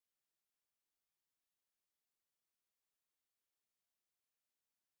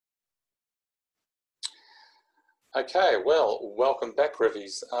Okay, well, welcome back,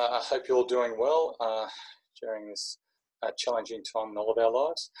 Revies. I hope you're all doing well during this challenging time in all of our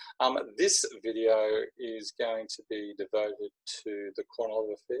lives. This video is going to be devoted to the Kornilov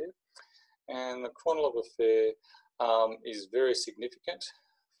Affair. And the Kornilov Affair is very significant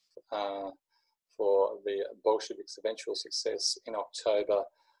for the Bolsheviks' eventual success in October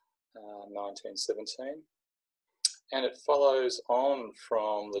 1917. And it follows on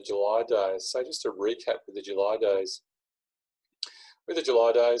from the July days. So just to recap with the July days. With the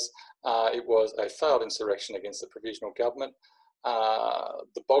July days, it was a failed insurrection against the Provisional Government.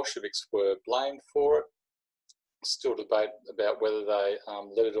 The Bolsheviks were blamed for it. Still debate about whether they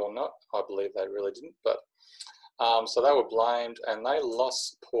led it or not. I believe they really didn't. But so they were blamed and they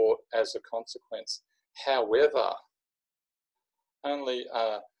lost support as a consequence. However, only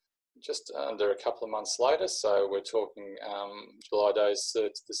just under a couple of months later, so we're talking July days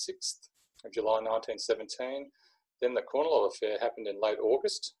 3rd to the 6th of July 1917, then the Kornilov Affair happened in late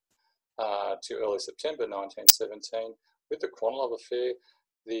August to early September 1917. With the Kornilov Affair,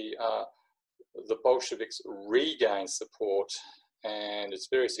 the Bolsheviks regained support, and it's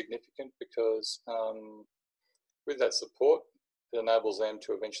very significant because with that support, it enables them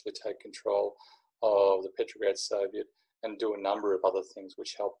to eventually take control of the Petrograd Soviet and do a number of other things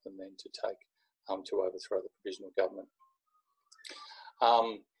which help them then to take to overthrow the Provisional Government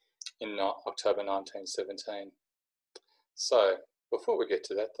in October 1917. So before we get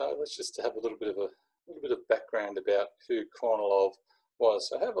to that, though, let's just have a little bit of background about who Kornilov was.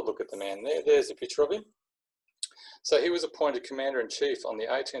 So have a look at the man there. There's a picture of him. So he was appointed Commander-in-Chief on the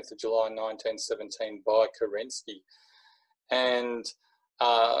 18th of July 1917 by Kerensky, and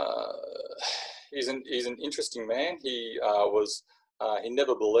he's an interesting man. He he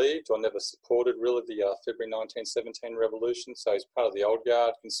never believed or never supported really the February 1917 revolution. So he's part of the old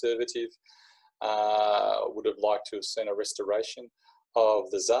guard, conservative. Would have liked to have seen a restoration of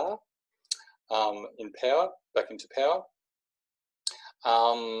the Tsar in power, back into power.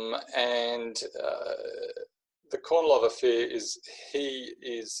 And the Kornilov Affair is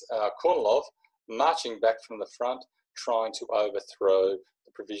Kornilov marching back from the front, trying to overthrow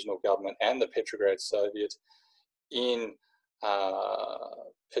the Provisional Government and the Petrograd Soviet in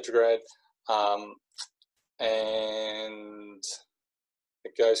Petrograd, and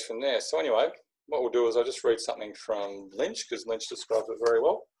it goes from there. So anyway, what we'll do is I'll just read something from Lynch, because Lynch describes it very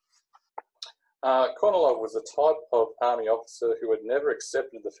well. Kornilov was the type of army officer who had never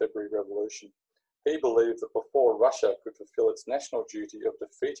accepted the February Revolution. He believed that before Russia could fulfill its national duty of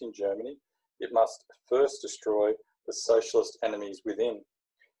defeating Germany, it must first destroy the socialist enemies within.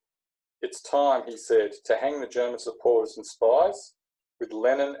 It's time, he said, to hang the German supporters and spies, with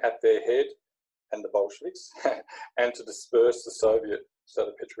Lenin at their head and the Bolsheviks, and to disperse the Soviet, so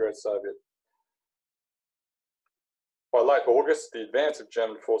the Petrograd Soviet. By late August, the advance of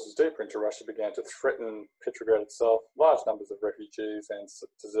German forces deeper into Russia began to threaten Petrograd itself. Large numbers of refugees and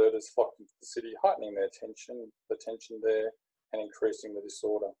deserters flocked into the city, heightening the tension there and increasing the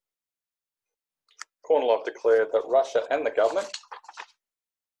disorder. Kornilov declared that Russia and the government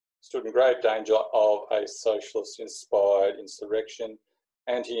stood in grave danger of a socialist-inspired insurrection,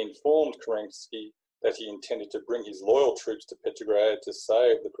 and he informed Kerensky that he intended to bring his loyal troops to Petrograd to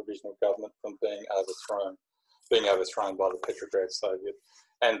save the Provisional Government from being overthrown by the Petrograd Soviet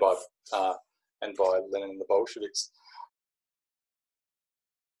and by Lenin and the Bolsheviks.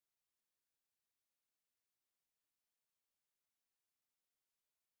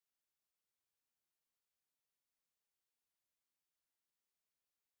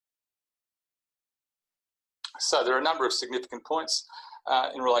 So there are a number of significant points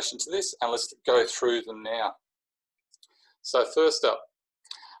in relation to this, and let's go through them now. So first up,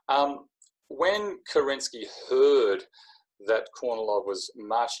 when Kerensky heard that Kornilov was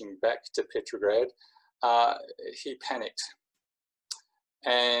marching back to Petrograd, he panicked,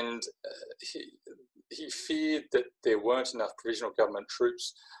 and he feared that there weren't enough Provisional Government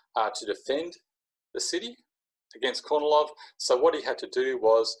troops to defend the city against Kornilov. So what he had to do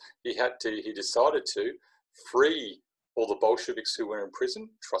was he decided to free all the Bolsheviks who were in prison,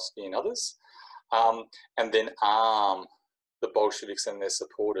 Trotsky and others, and then arm the Bolsheviks and their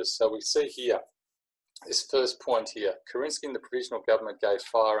supporters. So we see here, this first point here, Kerensky and the Provisional Government gave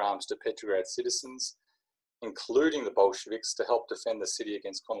firearms to Petrograd citizens, including the Bolsheviks, to help defend the city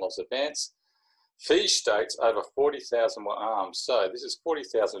against Kornilov's advance. Fee states over 40,000 were armed. So this is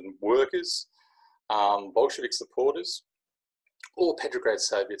 40,000 workers, Bolshevik supporters, or Petrograd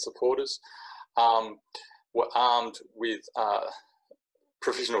Soviet supporters, were armed with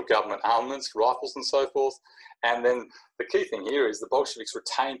Provisional Government armaments, rifles and so forth. And then the key thing here is the Bolsheviks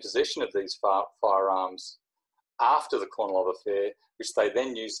retained possession of these firearms after the Kornilov Affair, which they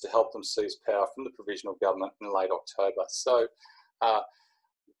then used to help them seize power from the Provisional Government in late October. So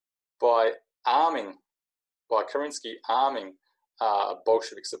by Kerensky arming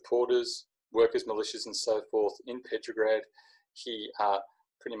Bolshevik supporters, workers' militias and so forth in Petrograd, he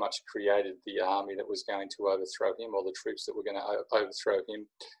pretty much created the army that was going to overthrow him, or the troops that were going to overthrow him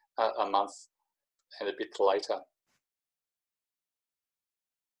a month and a bit later.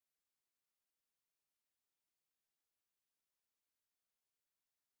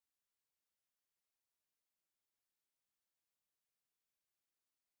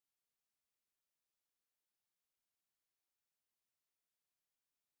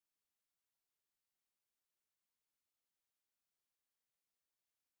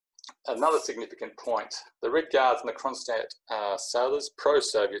 Another significant point, the Red Guards and the Kronstadt sailors,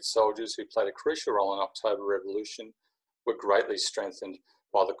 pro-Soviet soldiers who played a crucial role in the October Revolution, were greatly strengthened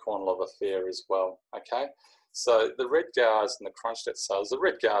by the Kornilov Affair as well, okay? So the Red Guards and the Kronstadt sailors, the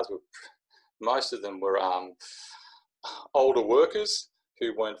Red Guards were, most of them were older workers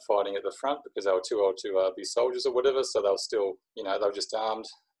who weren't fighting at the front because they were too old to be soldiers or whatever, so they were still, you know, they were just armed,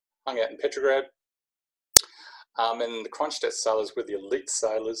 hung out in Petrograd. And the Kronstadt sailors were the elite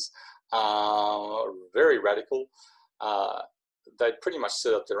sailors, very radical. They pretty much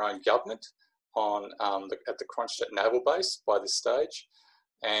set up their own government on at the Kronstadt naval base by this stage,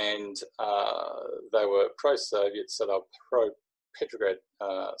 and they were pro-Soviet, so they were pro-Petrograd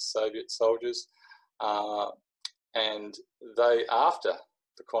Soviet soldiers. And they, after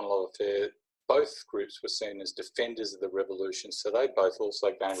the Kornilov Affair, both groups were seen as defenders of the revolution, so they both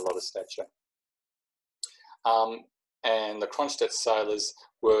also gained a lot of stature. And the Kronstadt sailors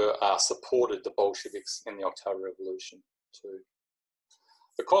were supported the Bolsheviks in the October Revolution too.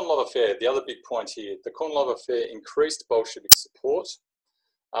 The Kornilov Affair, the other big point here, the Kornilov Affair increased Bolshevik support.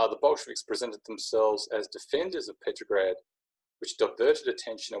 The Bolsheviks presented themselves as defenders of Petrograd, which diverted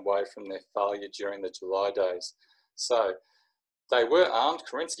attention away from their failure during the July days. So they were armed,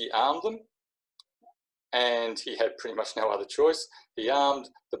 Kerensky armed them, and he had pretty much no other choice. He armed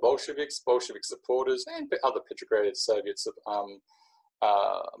the Bolsheviks, Bolshevik supporters, and other Petrograd Soviets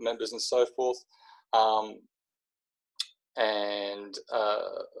members and so forth.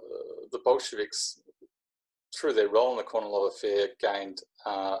 The Bolsheviks, through their role in the Kornilov Affair, gained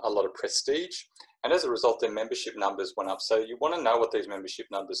a lot of prestige. And as a result, their membership numbers went up. So you want to know what these membership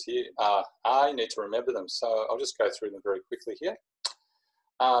numbers here are. You need to remember them. So I'll just go through them very quickly here.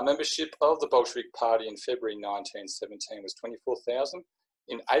 Membership of the Bolshevik Party in February 1917 was 24,000.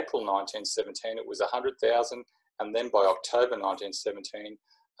 In April 1917, it was 100,000. And then by October 1917,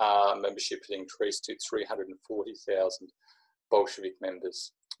 membership had increased to 340,000 Bolshevik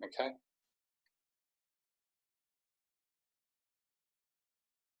members. Okay.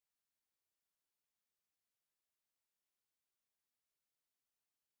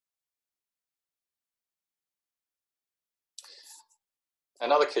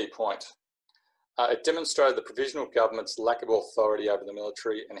 Another key point, it demonstrated the Provisional Government's lack of authority over the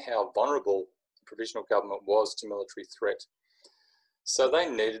military and how vulnerable the Provisional Government was to military threat. So they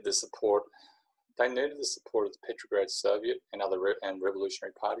needed the support. They needed the support of the Petrograd Soviet and other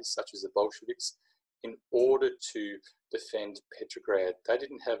revolutionary parties, such as the Bolsheviks, in order to defend Petrograd. They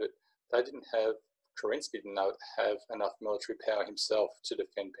didn't have it. They didn't have. Kerensky didn't have enough military power himself to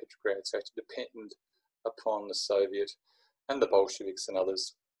defend Petrograd, so he depended upon the Soviet and the Bolsheviks and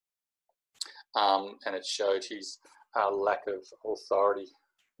others. And it showed his lack of authority,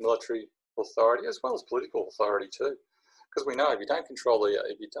 military authority, as well as political authority too. Because we know if the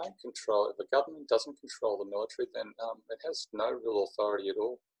government doesn't control the military, then it has no real authority at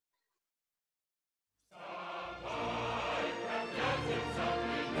all.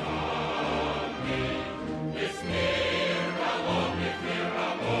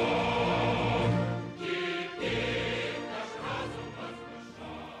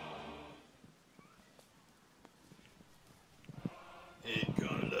 Hey,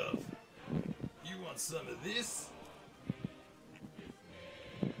 Kornilov, you want some of this?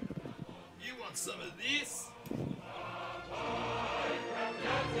 You want some of this?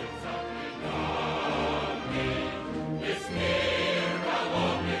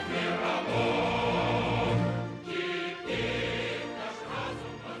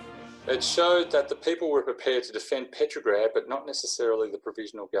 It showed that the people were prepared to defend Petrograd, but not necessarily the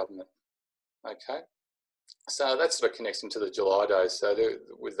Provisional Government. Okay, so that sort of connects into the July days. So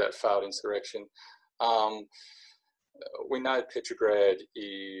with that failed insurrection, we know Petrograd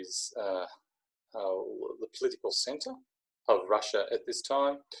is the political centre of Russia at this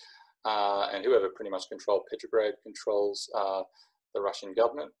time, and whoever pretty much controlled Petrograd controls the Russian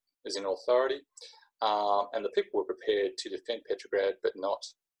government, is in authority. and the people were prepared to defend Petrograd, but not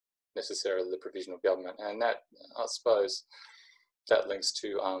necessarily the Provisional Government. And that, I suppose, that links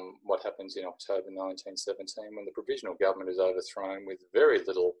to what happens in October 1917, when the Provisional Government is overthrown with very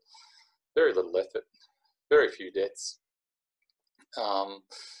little effort, very few deaths.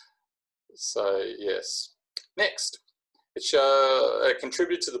 So yes. Next, it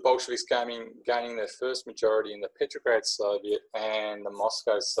contributed to the Bolsheviks gaining their first majority in the Petrograd Soviet and the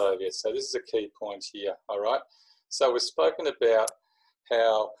Moscow Soviet. So this is a key point here, all right? So we've spoken about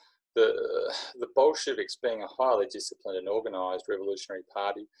how the Bolsheviks, being a highly disciplined and organised revolutionary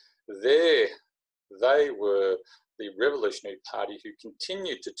party, they were the revolutionary party who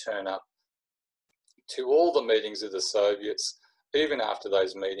continued to turn up to all the meetings of the Soviets, even after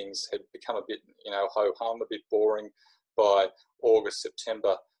those meetings had become a bit, ho-hum, a bit boring by August,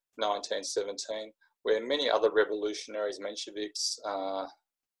 September 1917, where many other revolutionaries, Mensheviks,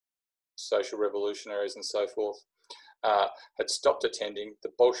 social revolutionaries and so forth, had stopped attending.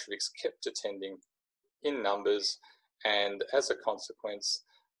 The Bolsheviks kept attending in numbers, and as a consequence,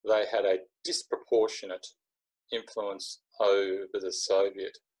 they had a disproportionate influence over the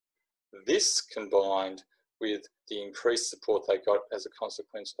Soviet. This, combined with the increased support they got as a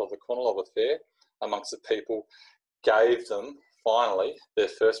consequence of the Kornilov Affair amongst the people, gave them finally their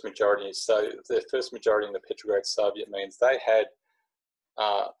first majority. So their first majority in the Petrograd Soviet means they had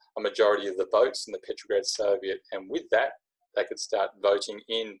a majority of the votes in the Petrograd Soviet, and with that they could start voting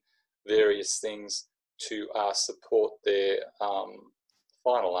in various things to support their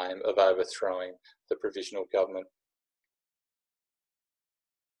final aim of overthrowing the Provisional Government.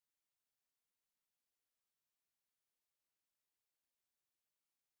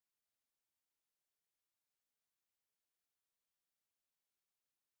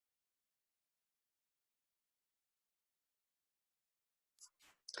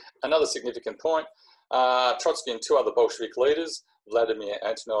 Another significant point, Trotsky and two other Bolshevik leaders, Vladimir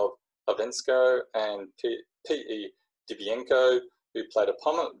Antonov Avensko and P.E. Dibienko, who played a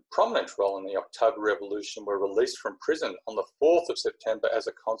prominent role in the October Revolution, were released from prison on the 4th of September as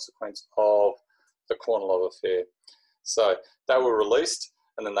a consequence of the Kornilov Affair. So they were released,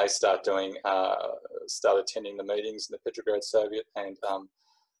 and then they start attending the meetings in the Petrograd Soviet and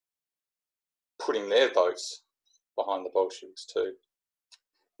putting their votes behind the Bolsheviks too.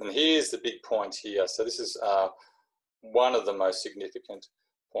 And here's the big point here. So this is one of the most significant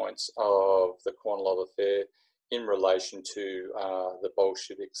points of the Kornilov Affair in relation to the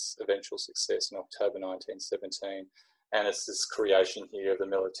Bolsheviks' eventual success in October 1917. And it's this creation here of the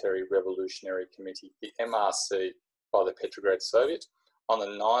Military Revolutionary Committee, the MRC, by the Petrograd Soviet on the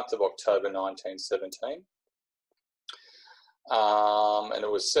 9th of October 1917. And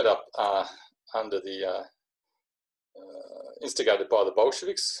it was set up under the instigated by the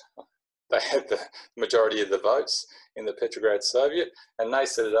Bolsheviks. They had the majority of the votes in the Petrograd Soviet, and they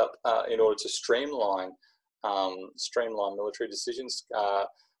set it up in order to streamline military decisions.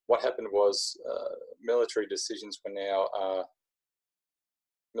 What happened was military decisions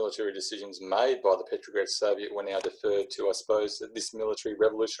made by the Petrograd Soviet were now deferred to, I suppose, this Military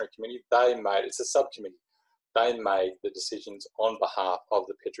Revolutionary Committee. It's a subcommittee. They made the decisions on behalf of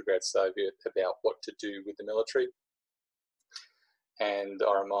the Petrograd Soviet about what to do with the military. And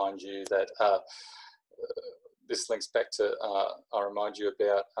I remind you that this links back to, I remind you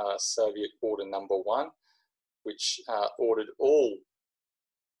about Soviet Order Number 1, which ordered all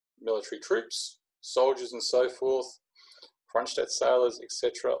military troops, soldiers and so forth, Kronstadt sailors,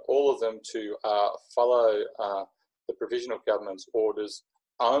 etc., all of them to follow the Provisional Government's orders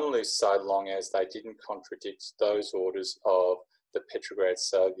only so long as they didn't contradict those orders of the Petrograd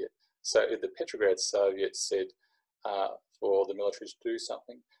Soviet. So if the Petrograd Soviet said for the military to do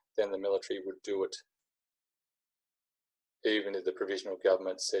something, then the military would do it. Even if the Provisional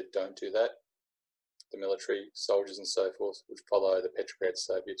Government said don't do that, the military, soldiers and so forth would follow the Petrograd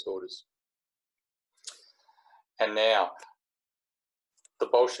Soviet's orders. And now the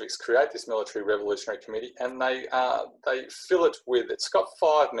Bolsheviks create this Military Revolutionary Committee, and they fill it with, it's got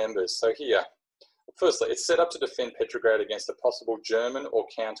 5 members. So here, firstly, it's set up to defend Petrograd against a possible German or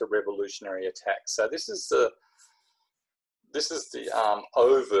counter-revolutionary attack. So this is the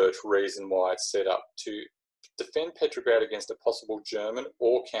overt reason why it's set up, to defend Petrograd against a possible German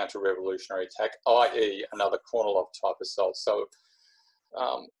or counter-revolutionary attack, i.e. another Kornilov type assault. So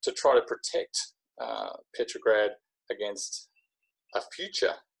to try to protect Petrograd against a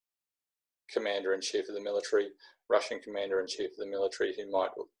future commander-in-chief of the military, Russian commander-in-chief of the military, who might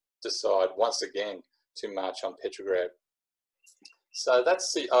decide once again to march on Petrograd. So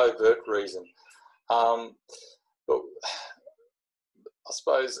that's the overt reason. But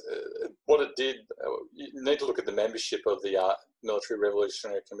suppose what it did, you need to look at the membership of the Military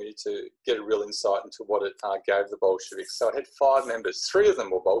Revolutionary Committee to get a real insight into what it gave the Bolsheviks. So it had 5 members. 3 of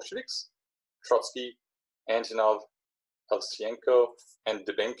them were Bolsheviks: Trotsky, Antonov, Ovsyanko, and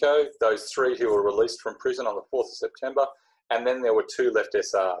Dubenko. Those 3 who were released from prison on the 4th of September. And then there were 2 left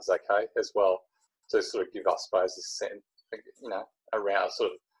SRs, okay, as well, to sort of give, I suppose, this sense, you know, around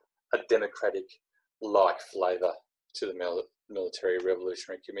sort of a democratic-like flavour to the Military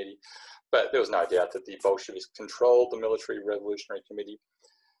Revolutionary Committee. But there was no doubt that the Bolsheviks controlled the Military Revolutionary Committee.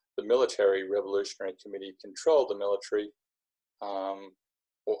 The Military Revolutionary Committee controlled the military,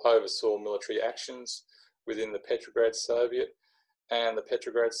 or oversaw military actions within the Petrograd Soviet, and the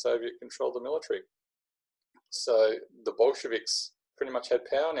Petrograd Soviet controlled the military. So the Bolsheviks pretty much had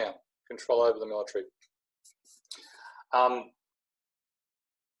power now, control over the military.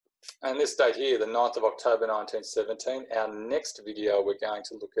 And this date here, the 9th of October 1917, our next video, we're going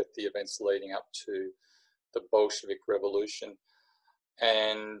to look at the events leading up to the Bolshevik Revolution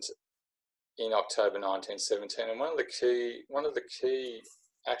and in October 1917. And one of the key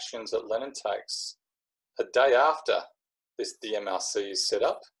actions that Lenin takes a day after the MRC is set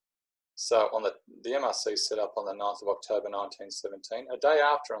up. So on the MRC is set up on the 9th of October 1917. A day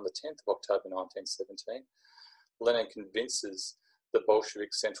after, on the 10th of October 1917, Lenin convinces the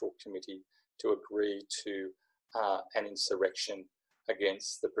Bolshevik Central Committee to agree to an insurrection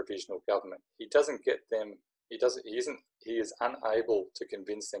against the Provisional Government. He doesn't get them. He is unable to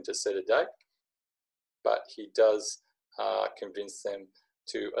convince them to set a date, but he does convince them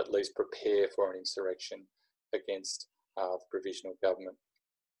to at least prepare for an insurrection against the Provisional Government.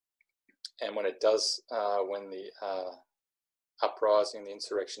 And when it does, when the uprising, the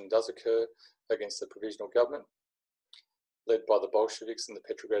insurrection does occur against the Provisional Government, led by the Bolsheviks and the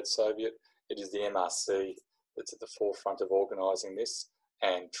Petrograd Soviet, it is the MRC that's at the forefront of organising this,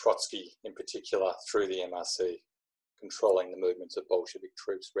 and Trotsky in particular through the MRC, controlling the movements of Bolshevik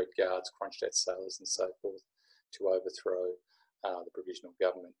troops, Red Guards, Kronstadt sailors and so forth, to overthrow the Provisional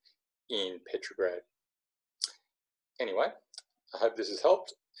Government in Petrograd. Anyway, I hope this has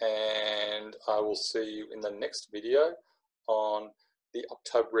helped, and I will see you in the next video on the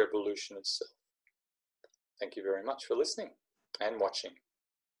October Revolution itself. Thank you very much for listening and watching.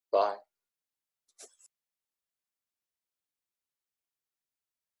 Bye.